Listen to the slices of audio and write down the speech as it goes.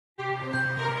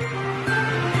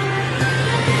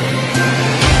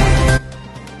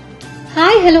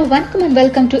Hi, hello, welcome and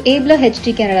welcome to Abler HD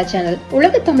Canada channel.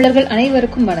 உலக தமிழர்கள்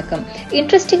அனைவருக்கும் வணக்கம்.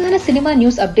 இன்ட்ரெஸ்டிங்கான சினிமா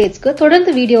நியூஸ் அப்டேட்ஸ்க்கு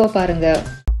தொடர்ந்து வீடியோவை பாருங்க.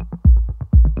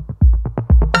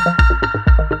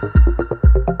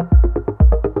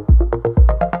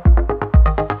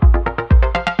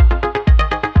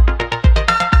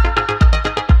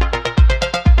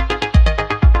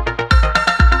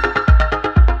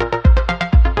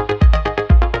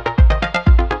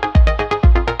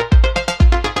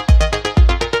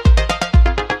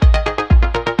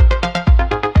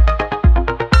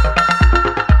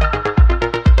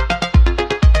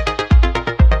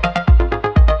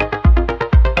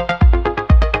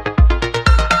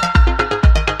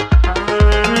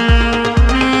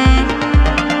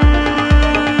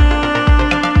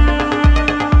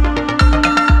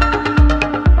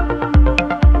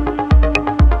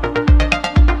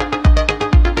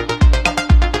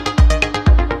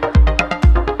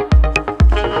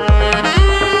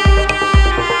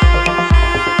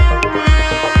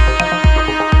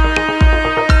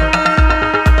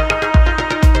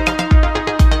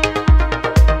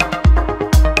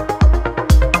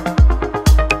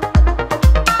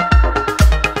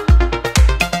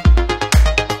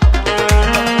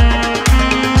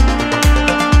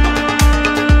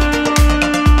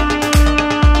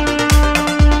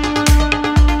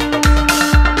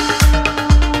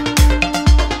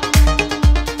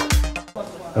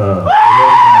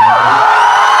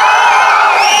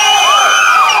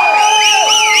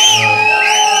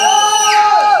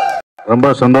 ரொம்ப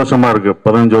சந்தோஷமா இருக்கு.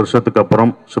 15 வருஷத்துக்கு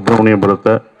அப்புறம்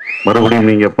சுப்பிரமணியபுரத்தை மறுபடியும்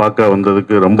நீங்க பார்க்க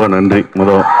வந்ததுக்கு ரொம்ப நன்றி.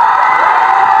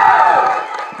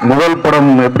 முதல் படம்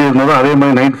எப்படி இருந்ததோ அதே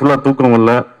மாதிரி நைட் ஃபுல்லா தூக்கம்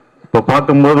இல்லை. இப்போ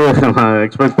பார்க்கும்போது நான்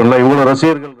எக்ஸ்பெக்ட் பண்ணல இவ்வளோ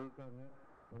ரசிகர்கள் இருக்காங்க.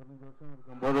 15 வருஷம்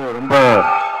இருக்கும்போது ரொம்ப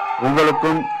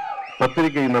உங்களுக்கும்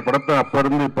பத்திரிகை இந்த படத்தை அப்ப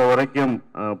இருந்து இப்போ வரைக்கும்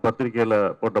பத்திரிகையில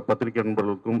போட்ட பத்திரிகை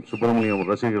நண்பர்களுக்கும் சுப்பிரமணியம்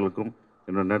ரசிகர்களுக்கும்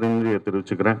என்னோட நன்றியை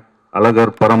தெரிவிச்சுக்கிறேன்.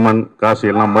 அழகர், பரமன்,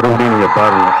 காசி எல்லாம் மறுபடியும் நீங்க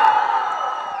பாருங்க.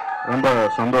 ரொம்ப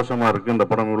சந்தோஷமா இருக்கு இந்த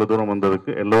படம் இவ்வளவு தூரம்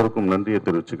வந்ததுக்கு. எல்லோருக்கும் நன்றியை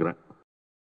தெரிவிச்சுக்கிறேன்.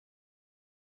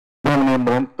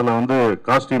 சுப்பிரமணியபுரத்தில் வந்து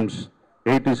காஸ்டியூம்ஸ்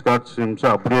 80s காஸ்டியூம்ஸ்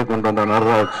அப்படியே கொண்டு வந்த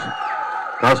நடராஜ்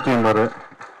காஸ்டியூமரு,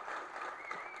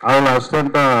 அதில்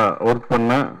அசிஸ்டண்டா ஒர்க்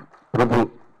பண்ண பிரபு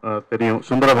தெரியும்,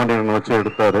 சுந்தரபாண்டியன் வச்சு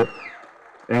எடுத்தாரு.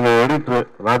 எங்க எடிட்டர்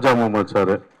ராஜா முகமது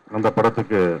சார் அந்த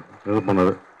படத்துக்கு இது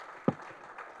பண்ணாரு.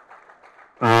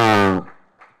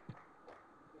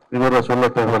 இவரை சொல்ல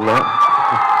தேவையில்ல.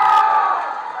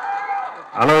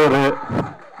 அழகரு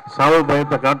சாவு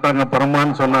பயத்தை காட்டாங்க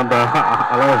பரமான்னு சொன்ன அந்த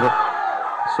அழகு.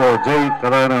 ஸோ ஜெய்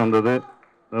கதாகரம் வந்தது.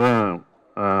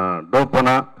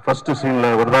 டோப்பனா ஃபர்ஸ்ட் சீன்ல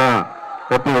இவர் தான்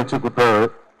கட்டி வச்சு குத்தாரு.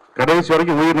 கடைசி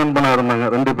வரைக்கும் உயிர் நண்பனா இருந்தாங்க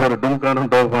ரெண்டு பேர், டும்கானும்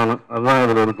டோப்பானும். அதுதான்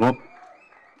இதுல இருக்கும்.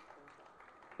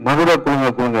 மதுரை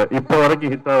குழுங்க இப்ப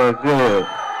வரைக்கும் ஹிட் ஆகிறதுக்கு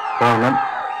காரணம்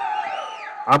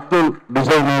அப்துல்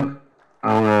டிசைனர்.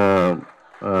 அவங்க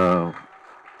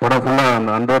படம் ஃபுல்லாக அந்த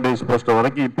 100 days போஸ்டர்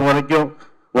வரைக்கும் இப்போ வரைக்கும்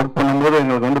ஒர்க் பண்ணும்போது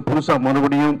எங்களுக்கு வந்து புதுசாக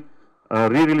மறுபடியும்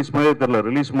ரீரிலீஸ் மாதிரியே தெரியல,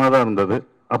 ரிலீஸ் மாதிரி தான் இருந்தது.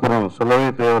 அப்புறம் சொல்லவே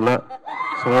தேவையில்லை.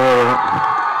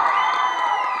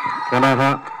 கனகா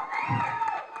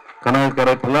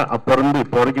கேரக்டரில் அப்போ இருந்து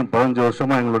இப்போ வரைக்கும் 15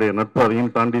 வருஷமா எங்களுடைய நட்பு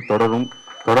அதையும் தாண்டி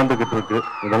தொடர்ந்துக்கிட்டு இருக்கு.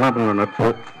 இதெல்லாம் எங்களோட நட்பு.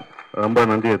 ரொம்ப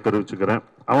நன்றியை தெரிவிச்சுக்கிறேன்.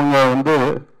 அவங்க வந்து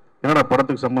என்னடா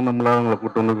படத்துக்கு சம்பந்தம் இல்லாதவங்களை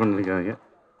கூட்டு வந்துருக்குன்னு நினைக்கிறாங்க.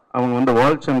 அவங்க வந்து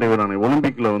வால் சண்டை வீராங்கனை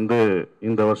ஒலிம்பிக்கில் வந்து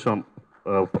இந்த வருஷம்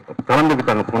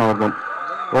கலந்துக்கிட்டாங்க. போன வருடம்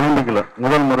ஒலிம்பிக்கில்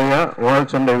முதல் முறையாக வால்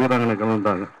சண்டை வீராங்கனை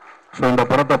கலந்துட்டாங்க. ஸோ இந்த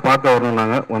படத்தை பார்க்க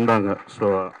வரணுன்னாங்க, வந்தாங்க. ஸோ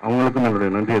அவங்களுக்கும் என்னுடைய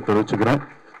நன்றியை தெரிவிச்சுக்கிறேன்.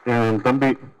 என் தம்பி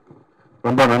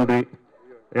ரொம்ப நன்றி.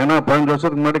 ஏன்னா 15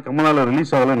 வருஷத்துக்கு முன்னாடி கமலாவில்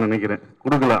ரிலீஸ் ஆகலன்னு நினைக்கிறேன்,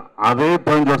 கொடுக்கல. அதே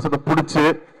 15 வருஷத்தை பிடிச்சி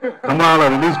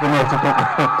கமலாவில் ரிலீஸ் பண்ணி வச்சுட்டேன்.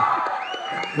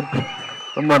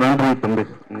 ரொம்ப நன்றி தம்பி.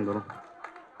 இந்த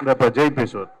இப்போ ஜெய்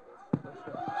பேசுவார்.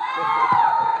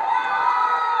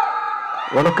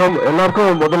 வணக்கம்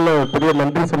எல்லாருக்கும். முதல்ல பெரிய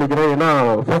நன்றி சொல்லிக்கிறேன். ஏன்னா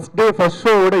ஃபர்ஸ்ட் டே ஃபர்ஸ்ட்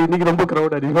ஷோவோட இன்னைக்கு ரொம்ப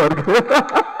க்ரௌட் அதிகமாக இருக்கு.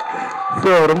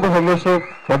 ஸோ ரொம்ப சந்தோஷம்.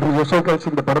 15 வருஷம்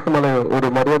கழிச்சு இந்த படத்து மேலே ஒரு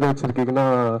மரியாதை வச்சிருக்கீங்கன்னா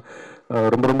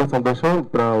ரொம்ப ரொம்ப சந்தோஷம்.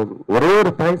 ஒரே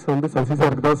ஒரு தேங்க்ஸ் வந்து சசி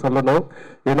சாருக்கு தான் சொல்லணும்.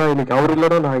 ஏன்னா இன்னைக்கு அவர்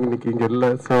இல்லைன்னா நான் இன்னைக்கு இங்கே இல்லை.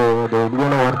 ஸோ அது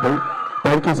உண்மையான வார்த்தை.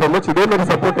 Thank you so much. இதே மாதிரி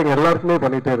சப்போர்ட் எங்கள் எல்லாருக்குமே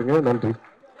பண்ணிட்டே இருங்க. நன்றி.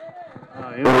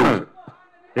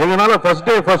 எங்களால ஃபர்ஸ்ட்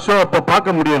டே ஃபர்ஸ்ட் ஷோ அப்போ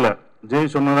பார்க்க முடியல.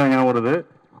 ஜெய் சொன்னதான் ஞாபகம் வருது.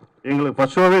 எங்களுக்கு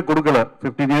ஃபர்ஸ்ட் ஷோவே கொடுக்கல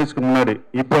 15 இயர்ஸ்க்கு முன்னாடி.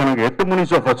 இப்போ எனக்கு 8 மணி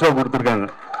ஷோ ஃபர்ஸ்ட் ஷோ கொடுத்துருக்காங்க.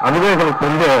 அதுவே எங்களுக்கு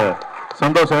பெரிய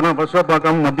சந்தோஷம். ஏன்னா ஃபர்ஸ்ட் ஷோ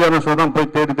பார்க்காம மத்தியானம் ஷோ தான் போய்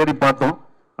தேடி பார்த்தோம்.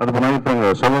 அது பண்ணி இப்போ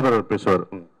எங்கள் சகோதரர் பேசுவார்.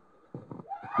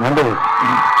 நன்றி.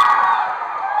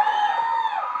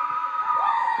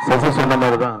 சசி சொன்ன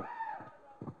மாதிரி தான்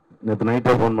நேற்று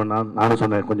நைட்டே ஃபோன் பண்ணான். நானும்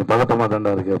சொன்னேன் கொஞ்சம் பதட்டமாக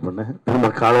தாண்டா இருக்கு அப்படின்னு.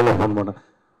 திரும்ப காலையில் ஃபோன் பண்ணேன்.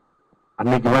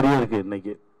 அன்னைக்கு மாதிரியே இருக்குது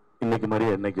இன்னைக்கு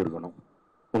மாதிரியே என்னைக்கு இருக்கணும்.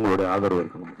 உங்களுடைய ஆதரவு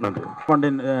இருக்கணும். நன்றி.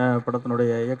 பாண்டியன்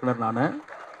படத்தினுடைய இயக்குனர் நான்.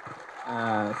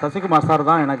 சசிகுமார் சார்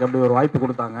தான் எனக்கு அப்படி ஒரு வாய்ப்பு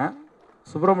கொடுத்தாங்க.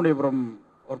 சுப்பிரமணியபுரம்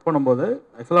ஒர்க் பண்ணும்போது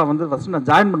ஆக்சுவலாக வந்து ஃபஸ்ட்டு நான்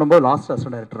ஜாயின் பண்ணும்போது லாஸ்ட்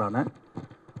அசிஸ்டன்ட் டைரக்டர் நான்.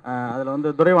 அதில் வந்து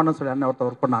துரைவானன் சொல்லி அண்ணன் ஒருத்தர்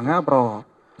ஒர்க் பண்ணாங்க. அப்புறம்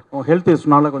ஹெல்த்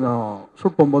இஷ்யூனால கொஞ்சம்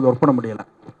ஷூட் போகும்போது ஒர்க் பண்ண முடியலை.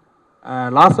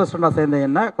 லாஸ்ட் அசிஸ்டண்டாக சேர்ந்த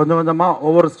என்ன கொஞ்சம் கொஞ்சமாக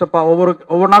ஒவ்வொரு ஸ்டெப்பாக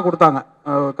ஒவ்வொன்றா கொடுத்தாங்க.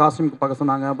 காஸ்டியூமுக்கு பார்க்க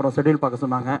சொன்னாங்க, அப்புறம் ஷெட்யூல் பார்க்க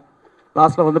சொன்னாங்க.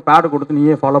 லாஸ்ட்டில் வந்து பேடு கொடுத்து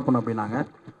நீயே ஃபாலோ பண்ண அப்படின்னாங்க.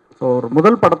 ஸோ ஒரு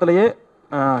முதல் படத்துலையே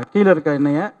கீழே இருக்க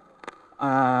என்னையை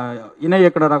இணை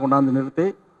இயக்குனராக கொண்டாந்து நிறுத்தி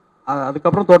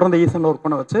அதுக்கப்புறம் தொடர்ந்து ஈசனில் ஒர்க்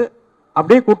பண்ண வச்சு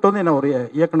அப்படியே கூப்பிட்டு வந்து என்னை ஒரு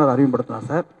இயக்குனர் அறிமுகப்படுத்தினார்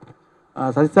சார்.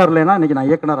 சசி சார் இல்லைன்னா இன்றைக்கி நான்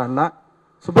இயக்குனராக இல்லை,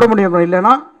 சுப்பிரமணியம்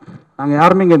இல்லைன்னா நாங்கள்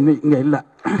யாருமே இங்கே இல்லை.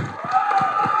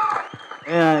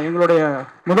 எங்களுடைய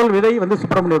முதல் விதை வந்து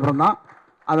சுப்பிரமணியபுரம் தான்.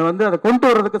 அதை கொண்டு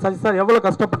வர்றதுக்கு சசி சார் எவ்வளோ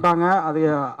கஷ்டப்பட்டாங்க.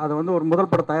 அதை வந்து ஒரு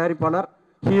முதல் பட தயாரிப்பாளர்,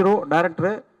 ஹீரோ,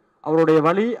 டைரக்டரு, அவருடைய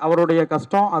வழி, அவருடைய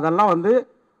கஷ்டம், அதெல்லாம் வந்து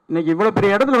இன்றைக்கி இவ்வளோ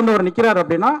பெரிய இடத்துல வந்து அவர் நிற்கிறார்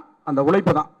அப்படின்னா அந்த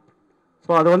உழைப்பு தான்.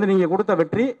 ஸோ அது வந்து நீங்கள் கொடுத்த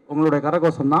வெற்றி உங்களுடைய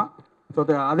கரகோஷம் தான். ஸோ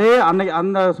அதே அன்னைக்கு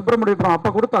அந்த சுப்பிரமணியபுரம்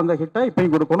அப்போ கொடுத்த அந்த ஹிட்டை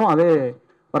இப்போயும் கொடுக்கணும், அதே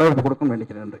வரவேற்பு கொடுக்கணும்னு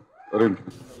நினைக்கிறேன். நன்றி.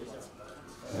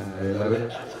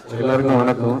 எல்லாருக்கும்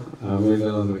வணக்கம்.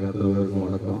 அமைதியாக வந்திருக்கேன்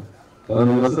வணக்கம்.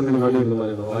 15 வருஷத்துக்கு முன்னாடி இந்த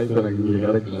மாதிரி வாய்ப்பு எனக்கு இங்கே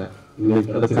கிடைக்கல,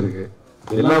 இன்னைக்கு கிடைச்சிருக்கு.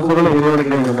 எல்லா பொருளும்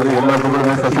இறைவனுக்கு இந்த மாதிரி எல்லா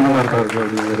பொருளும் சசிகுமார் இருக்காரு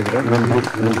அப்படின்னு இருக்கிறேன். நன்றி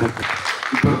நன்றி.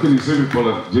 இப்போது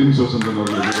இசையமைப்பாளர் ஜேம்ஸ் வசந்தன்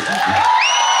அவர்களுக்கு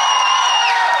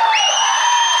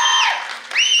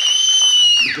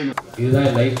இதுதான்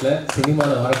என் லைஃப்பில்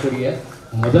சினிமாவில் வரக்கூடிய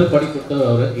முதல் படி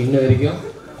கொடுத்தவர். இன்ன வரைக்கும்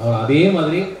அவர் அதே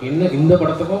மாதிரி இந்த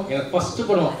படத்துக்கும் எனக்கு ஃபஸ்ட்டு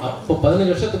படம் அப்போ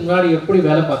 15 வருஷத்துக்கு முன்னாடி எப்படி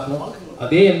வேலை பார்க்கணும்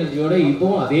அதே எனர்ஜியோட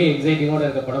இப்போவும் அதே எக்ஸைட்டிங்கோட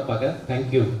இருக்க படம் பார்க்க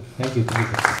தேங்க்யூ.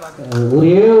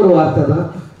 ஒரே ஒரு வார்த்தை தான்,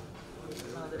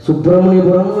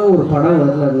 சுப்பிரமணியபுரம்னு ஒரு படம்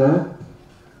வரலன்னா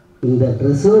இந்த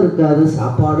ட்ரெஸ்ஸும் இருக்காது,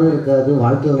 சாப்பாடும் இருக்காது,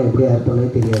 வாழ்க்கையில் எப்படியா இருப்போன்னே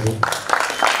தெரியாது.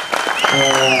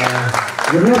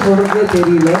 என்ன சொல்கிறதே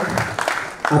தெரியல.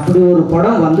 அப்படி ஒரு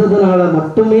படம் வந்ததுனால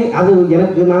மட்டுமே அது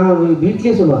எனக்கு, நான்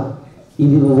வீட்லேயே சொல்லுவேன்,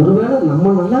 இது ஒருவேளை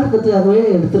நம்ம நல்லா இருக்கிறதுக்காகவே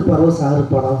எடுத்துருப்பாரோ சார்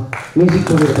படம், மியூசிக்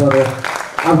பண்ணியிருப்பாரோ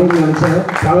அப்படின்னு நினச்சேன்.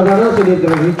 பல தடவை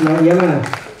சொல்லியிருக்கிறேன் வீட்டில். ஏன்னா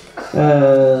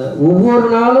ஒவ்வொரு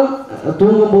நாளும்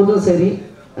தூங்கும்போதும் சரி,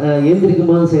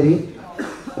 எழுந்திரிக்கும் போதும் சரி,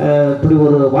 இப்படி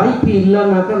ஒரு வாய்ப்பு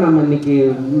இல்லைன்னாக்கா நம்ம இன்னைக்கு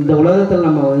இந்த உலகத்தில்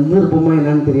நம்ம இருந்திருப்போமா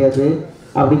என்னன்னு தெரியாது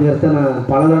அப்படிங்கிறத நான்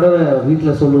பல தடவை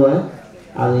வீட்டில் சொல்லுவேன்.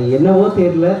 அது என்னவோ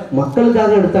தெரியல,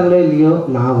 மக்களுக்காக எடுத்தாங்களோ இல்லையோ,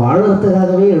 நான்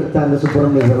வாழறதுக்காகவே எடுத்தாங்க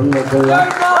சுப்பிரமணியபுரம்.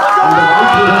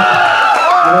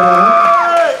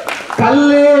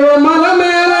 கல்லு மலை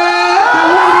மேல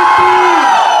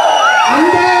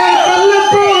அந்த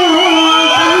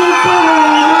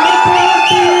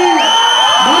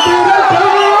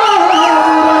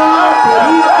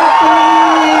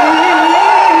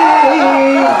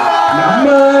நம்ம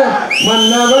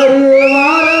மன்னவர்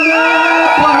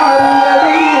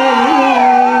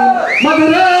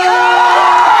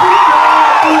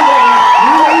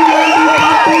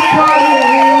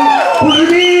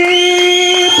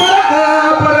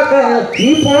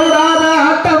போடாத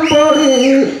ஆட்டம் போடு,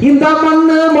 இந்த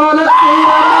மண்ணு மனசு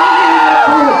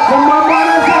நம்ம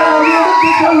மனசை எடுத்து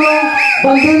சொல்லும்,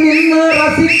 வந்து நின்று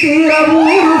ரசிக்கிற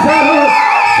ஊரு சரம்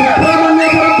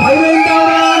சுப்பிரமணியபுரம்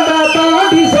 15ஆம் ஆண்டை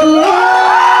தாண்டி சொல்லும்.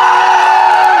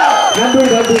 நன்றி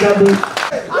நன்றி நன்றி.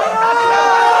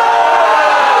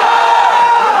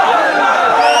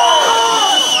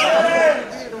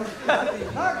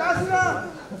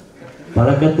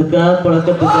 பழக்கத்துக்காக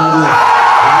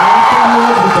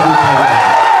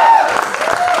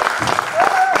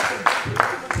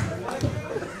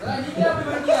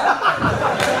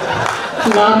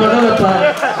நான் பண்ணலப்பா,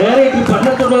 டைரக்டர் பண்ண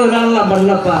சொன்னதுனால நான்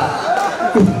பண்ணலப்பா.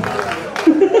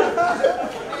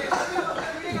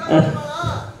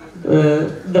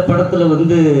 இந்த படத்துல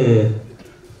வந்து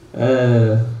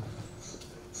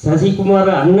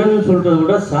சசிகுமார் அண்ணன் சொல்றதை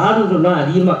விட சார்னு சொன்னா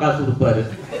அதிகமாக காசு கொடுப்பாரு.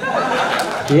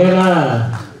 ஏன்னா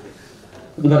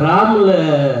இந்த ராமில்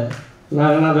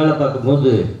நாங்கள்லாம் வேலை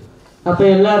பார்க்கும்போது அப்போ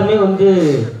எல்லாருமே வந்து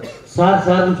சார்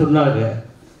சார்னு சொன்னாங்க.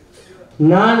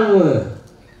 நானும்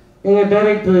எங்கள்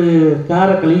டைரக்டர்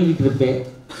காரை கழுவிக்கிட்டு இருப்பேன்.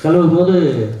 கழுவும் போது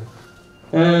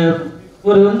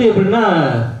ஒரு வந்து எப்படின்னா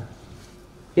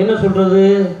என்ன சொல்கிறது,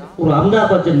 ஒரு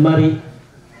அமிதாப் பச்சன் மாதிரி.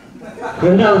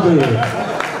 ரெண்டாவது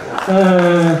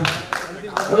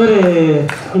அவர்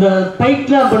இந்த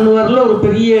ஃபைட்லாம் பண்ணுவார்ல, ஒரு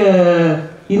பெரிய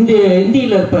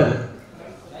இந்தியில் இருப்பார்,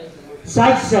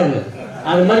 சாட்சி சாங்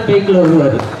அது மாதிரி பைக்கில்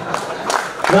வருவார்.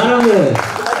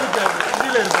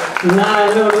 நான்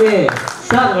என்ன பண்ணுவேன்,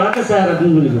 சார் வணக்கம் சார்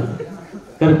அப்படின்னு சொல்லிடுவேன்.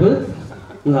 கருப்பு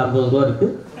இங்கே 50 ரூபா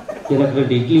இருக்குது, எனக்கு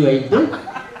 2 இட்லி வாங்கிட்டு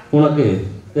உனக்கு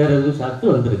வேற எதுவும்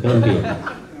சாப்பிட்டு வந்துருக்க முடியாது.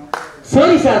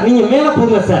 சரி சார் நீங்கள் மேலே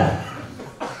போங்க சார்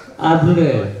அப்படின்னு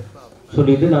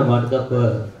சொல்லிட்டு நான் பாட்டுக்கு அப்போ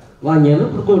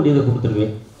வாங்கியாலும் கொடுக்க வேண்டியதை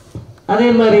கொடுத்துருவேன். அதே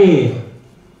மாதிரி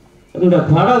இந்த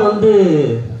படம் வந்து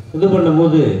இது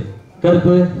பண்ணும்போது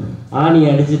கருப்பு ஆணி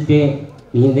அடிச்சுட்டேன்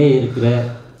நீந்தே இருக்கிற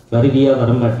வருவியா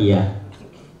வரமாட்டியா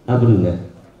அப்படின்னு.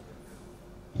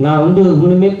 நான் வந்து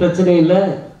ஒன்றுமே பிரச்சனை இல்லை,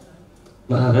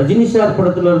 ரஜினி சார்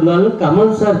படத்தில் இருந்தாலும்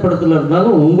கமல் சார் படத்தில்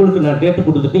இருந்தாலும் உங்களுக்கு நான் டேட்டு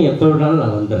கொடுத்துட்டு எப்போ வேணாலும்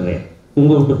நான் வந்துடுறேன்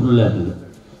உங்கள் வீட்டுக்குள்ள அப்படின்னு.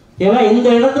 ஏன்னா இந்த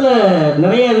இடத்துல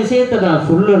நிறைய விஷயத்தை நான்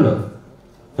சொல்லணும்.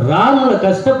 ராமனை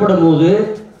கஷ்டப்படும் போது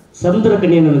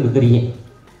சமுத்திரக்கனியன் எனக்கு தெரியும்.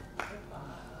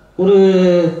 ஒரு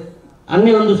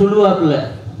அன்னை வந்து சொல்லுவாப்புல,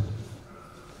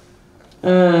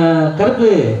 கருப்பு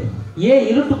ஏன்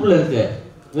இருட்டுக்குள்ள இருக்க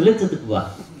வெளிச்சத்துக்கு வா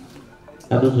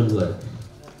அப்படின்னு சொல்லுவார்.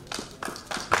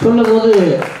 சொல்லும் போது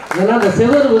ஏன்னா அந்த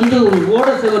செவர் வந்து ஒரு ஓட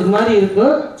செவர் மாதிரி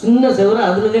இருக்கும், சின்ன செவர்,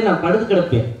 அதுலதே நான் படுத்து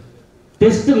கிடப்பேன்.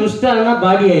 டெஸ்ட் மிஸ் ஆனா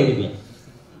பாடி ஆயிடுவேன்.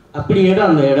 அப்படி இடம்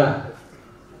அந்த இடம்.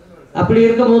 அப்படி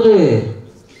இருக்கும்போது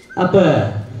அப்போ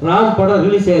ராம் படம்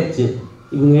ரிலீஸ் ஆயிடுச்சு.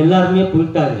 இவங்க எல்லாருமே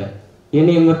போயிட்டாங்க.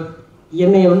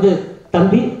 என்னைய வந்து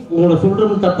தம்பி உங்களை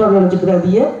சொல்கிறது தப்பாக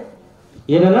நினச்சிக்கிறாதீங்க,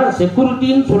 ஏன்னா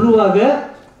செக்யூரிட்டின்னு சொல்லுவாங்க,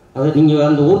 அதை நீங்கள்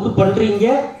அந்த ஒர்க்கு பண்ணுறீங்க,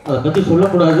 அதை பற்றி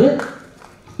சொல்லக்கூடாது.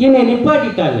 என்னை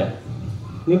நிப்பாட்டிட்டாங்க.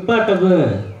 நிப்பாட்டப்போ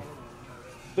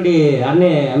இப்படி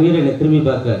அண்ணே அமீர் என்னை திரும்பி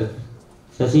பார்க்குறாரு,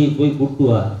 சசி போய் கூப்பிட்டு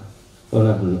வா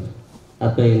அப்படின்னு.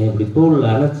 அப்போ என்னை இப்படி தோளில்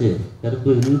அணைச்சி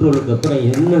கருப்பு இன்ட்ரோலுக்கு அப்புறம்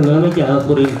என்ன நிலைமைக்கு ஆக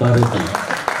போறீங்க பாருங்க.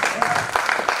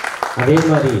 அதே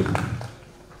மாதிரி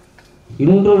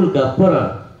இன்ட்ரோலுக்கு அப்புறம்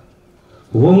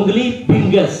உங்களி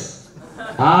பிங்கஸ்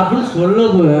அப்படின்னு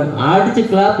சொல்ல அடிச்சு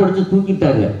கிளாப் அடிச்சு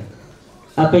தூக்கிட்டாங்க.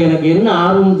 அப்போ எனக்கு என்ன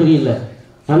ஆர்வம் தெரியல.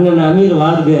 அண்ணன் அமீர்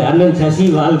வாழ்க, அண்ணன் சசி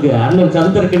வாழ்க, அண்ணன்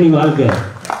சமுத்திரக்கனி வாழ்க,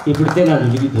 இப்படித்தான் நான்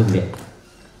சொல்லிக்கிட்டு இருந்தேன்.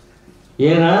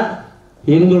 ஏன்னா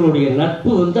எங்களுடைய நட்பு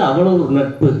வந்து அவ்வளோ ஒரு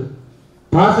நட்பு,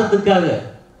 பாசத்துக்காக.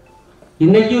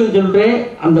 இன்னைக்கும் சொல்கிறேன்,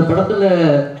 அந்த படத்தில்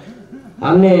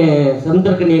அண்ணே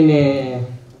சமுத்திரக்கனி அண்ணே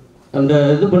அந்த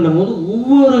இது பண்ணும்போது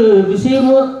ஒவ்வொரு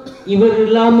விஷயமும் இவர்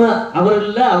இல்லாமல் அவர்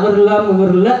இல்லை, அவர் இல்லாமல்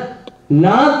இவர் இல்லை.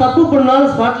 நான் தப்பு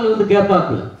பண்ணாலும் ஸ்பாட்டில் வந்து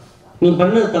கேட்பாப்புல, நீ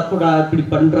பண்ணது தப்புடா இப்படி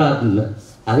பண்ணுறா அப்படின்னு.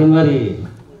 அதே மாதிரி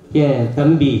என்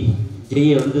தம்பி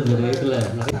ஜெய வந்து இந்த நேரத்தில்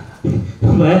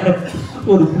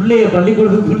ஒரு பிள்ளைய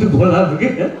பள்ளிக்கூடத்துக்கு கூப்பிட்டு போகலாமுக்கு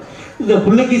இந்த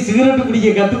பிள்ளைக்கு சிகரெட்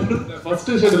பிடிக்க கற்றுக்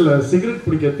ஃபர்ஸ்ட் ஷெட்யூலில் சிகரெட்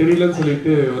பிடிக்க தெரியலன்னு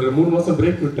சொல்லிட்டு ஒரு 3 மாதம்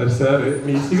பிரேக் விட்டார் சார்.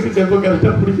 நீ சிகரெட் எப்போ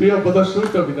கரெக்டாக பிடிக்கிறியோ அப்போ தான்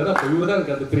ஷூட் அப்படின்னா அப்போ இவர் தான்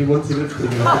எனக்கு அந்த 3 months சிகரெட்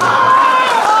பிடிக்கிறேன்.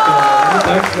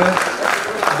 Thanks sir.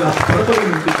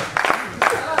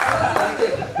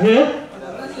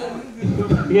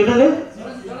 என்னது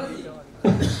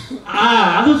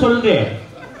அது சொல்றேன்.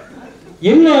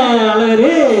 என்ன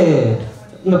அழகரு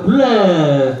இந்த புள்ள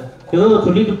ஏதோ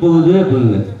சொல்லிட்டு போகுது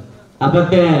அப்படின்னு.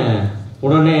 அப்பத்தான்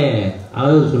உடனே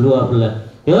அழகு சொல்லுவாப்புல,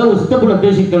 ஏதோ ஒரு சித்தப்புள்ள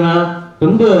பேசிக்கிட்டனா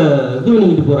ரொம்ப இது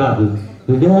பண்ணிக்கிட்டு போறா அப்படின்னு.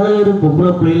 விடாத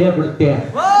பொம்பளை பிள்ளையிலே படுத்தேன்,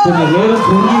 கொஞ்சம் நேரம்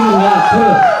புரிஞ்சுங்க,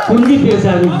 அப்புறம் புரிஞ்சு பேச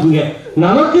ஆரம்பிச்சுங்க.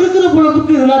 நமக்கு இருக்கிற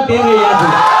பொழப்புக்கு இதெல்லாம் தேவையாது.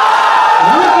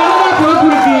 நமக்கு என்ன பொழப்பு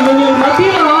இருக்கு, இவங்களுக்கு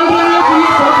மத்தியில் வாழ்றாங்க சொல்லி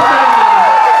பொழப்புட்டாங்க.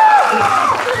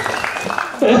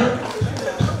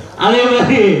 அதே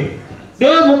மாதிரி டே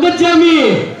முக்கச்சாமி,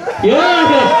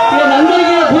 என்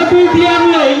நண்பர்களை போட்டு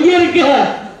விட்டியாம எங்க இருக்க,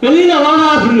 வெளியில வாடா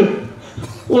அப்படின்னு.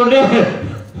 உடனே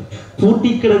பூட்டி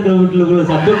கிடக்கிற வீட்டுல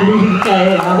சட்டை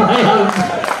பிடிச்சிருக்காயே,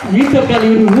 வீட்டை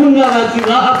கழுவி 3 நாள்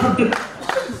ஆச்சுதா அப்படின்னு.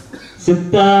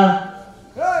 சித்தா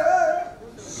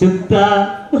சித்தா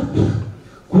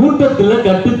கூட்டத்துல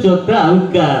கட்டு சொத்த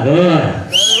அவுக்காத.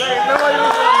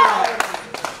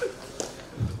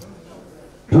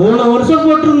 போன வருஷம்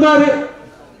போட்டிருந்தாரு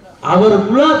அவர்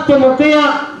குலாத்த மொக்கையா,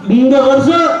 இந்த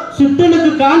வருஷம்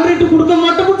சித்தனுக்கு கான்ட்ராக்ட் கொடுக்க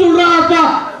மாட்டோம்னு சொல்றான் அப்பா.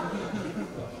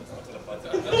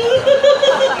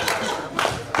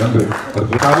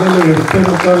 காலையில்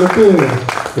 8:45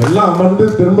 எல்லாம் அமர்ந்து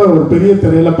திரும்ப ஒரு பெரிய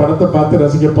திரையில படத்தை பார்த்து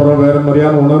ரசிக்க போறோம், வேற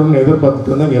மாதிரியான உணர்வுன்னு எதிர்பார்த்துட்டு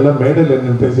இருந்தாங்க. எல்லாம் மேடையில்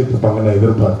என்ன பேசிட்டு இருப்பாங்க, நான்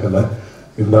எதிர்பார்க்கல.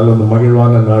 இருந்தாலும் அந்த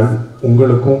மகிழ்வான நாள்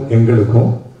உங்களுக்கும் எங்களுக்கும்.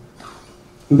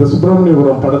 இந்த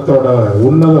சுப்பிரமணியபுரம் படத்தோட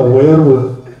உன்னத உயர்வு,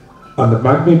 அந்த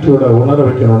மேக்னிடியூட உணர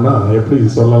வைக்கணும்னா எப்படி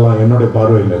சொல்லலாம் என்னுடைய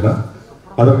பார்வையில்னா,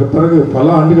 அதற்கு பிறகு பல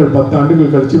ஆண்டுகள் 10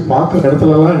 ஆண்டுகள் கழிச்சு பார்க்குற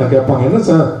இடத்துலலாம் என்ன கேட்பாங்க, என்ன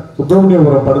சார்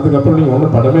சுப்பிரமணியபுரம் படத்துக்கு அப்புறம் நீங்கள்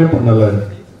ஒன்றும் படமே பண்ணலை,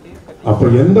 அப்போ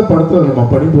எந்த படத்தில் நம்ம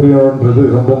பணிபுரியணுன்றது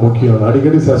ரொம்ப முக்கியம்.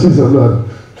 அடிக்கடி சசி சொல்லுவார்,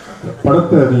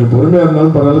 படத்தை நீங்கள் பொறுமையாக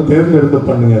இருந்தாலும் பரவாயில்ல தேர்ந்தெடுத்து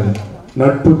பண்ணுங்க.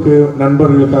 நட்புக்கு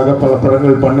நண்பர்களுக்காக பல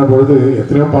படங்கள் பண்ண பொழுது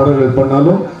எத்தனையோ பாடல்கள்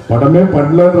பண்ணாலும் படமே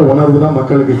பண்ணலன்ற உணர்வு தான்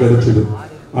மக்களுக்கு கிடைச்சிது.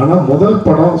 ஆனால் முதல்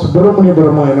படம்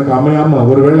சுப்பிரமணியபுரமா எனக்கு அமையாமல்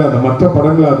ஒருவேளை அந்த மற்ற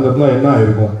படங்களாக இருந்ததுன்னா என்ன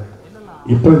ஆயிருக்கும்,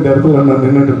 இப்போ இந்த இடத்துல நான்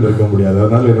நின்றுட்டு இருந்திருக்க முடியாது.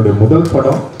 அதனால என்னுடைய முதல்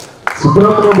படம்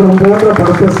சுப்பிரமணியபுரம் போன்ற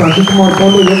படத்தை சசிகுமார்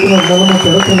போன்ற இயக்குனர் மூலமாக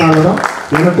திறத்தினால்தான்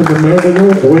எனக்கு இந்த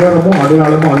மேடையும் உயரமும்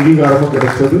அடையாளமும் அங்கீகாரமும்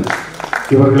கிடைச்சது.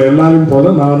 இவர்கள் எல்லாரையும்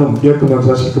போல நானும் இயக்குனர்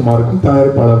சசிகுமாருக்கும்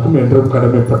தயாரிப்பாளருக்கும் என்றும்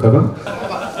கடமைப்பட்டவன்.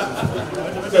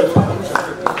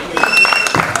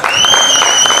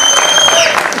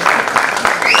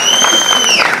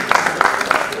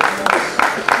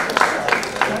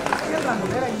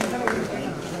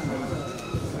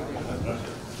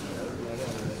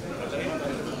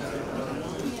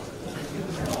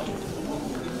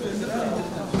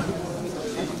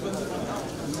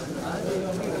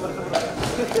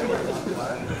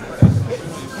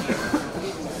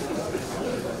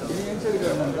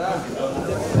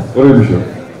 ஒரே நிமிஷம்.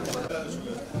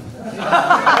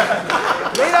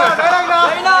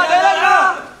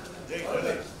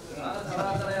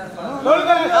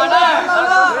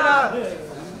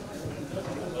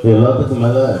 எல்லாத்துக்கும்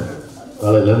மேல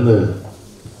காலையிலேருந்து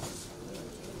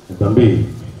தம்பி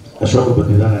அசோகை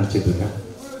பற்றி தான் நினச்சிட்டு இருக்கேன்.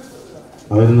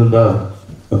 அவன் இருந்திருந்தா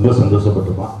ரொம்ப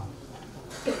சந்தோஷப்பட்டிருப்பான்.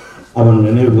 அவன்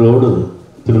நினைவுகளோடு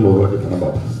திரும்ப ஒரு வாட்டி படம்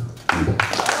பார்ப்பேன்.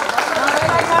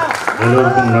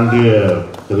 எல்லோருக்கும் நன்றியை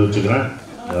தெரிவிச்சுக்கிறேன்.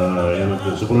 எனக்கு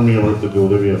சுப்பிரமணியபுரத்துக்கு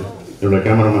உதவிய என்னோட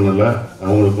கேமராமேன் இல்லை,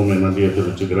 அவங்களுக்கும் என் நன்றியை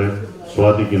தெரிவிச்சுக்கிறேன்.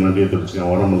 சுவாதிக்கு நன்றியை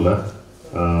தெரிவிச்சுக்கிறேன், வரமில்லை.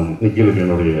 நிக்கிலுக்கு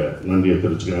என்னுடைய நன்றியை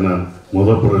தெரிவிச்சுக்கிறேன். ஏன்னா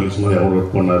முதல் ரிலீஸ் மாதிரி அவர்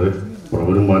ஒர்க் பண்ணார். அப்புறம்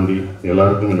விரும்பாண்டி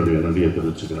எல்லாருக்கும் என்னுடைய நன்றியை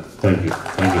தெரிவிச்சுக்கிறேன். தேங்க்யூ.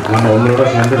 நம்ம உங்களோட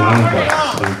சேர்ந்து நானும் பார்க்குறேன்.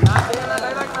 தேங்க்யூ.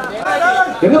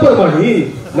 என்ன பரவாடி,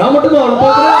 நான் மட்டும் தான் அவனை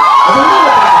பார்க்குறேன்.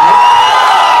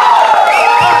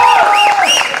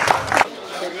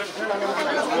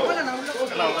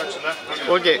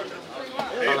 ஓகே,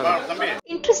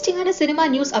 இன்ட்ரெஸ்டிங்கான சினிமா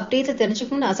நியூஸ் அப்டேட்ஸ்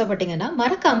தெரிஞ்சுக்கணும்னு ஆசைப்பட்டீங்கன்னா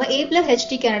மறக்காம ஏப்லர்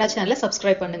ஹெச்டி கனடா சேனலை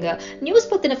சப்ஸ்கிரைப் பண்ணுங்க. நியூஸ்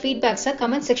பத்தின ஃபீட்பேக்ஸை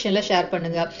கமெண்ட் செக்ஷன்ல ஷேர்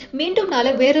பண்ணுங்க. மீண்டும்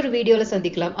நாளை வேறொரு வீடியோல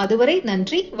சந்திக்கலாம். அதுவரை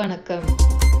நன்றி, வணக்கம்.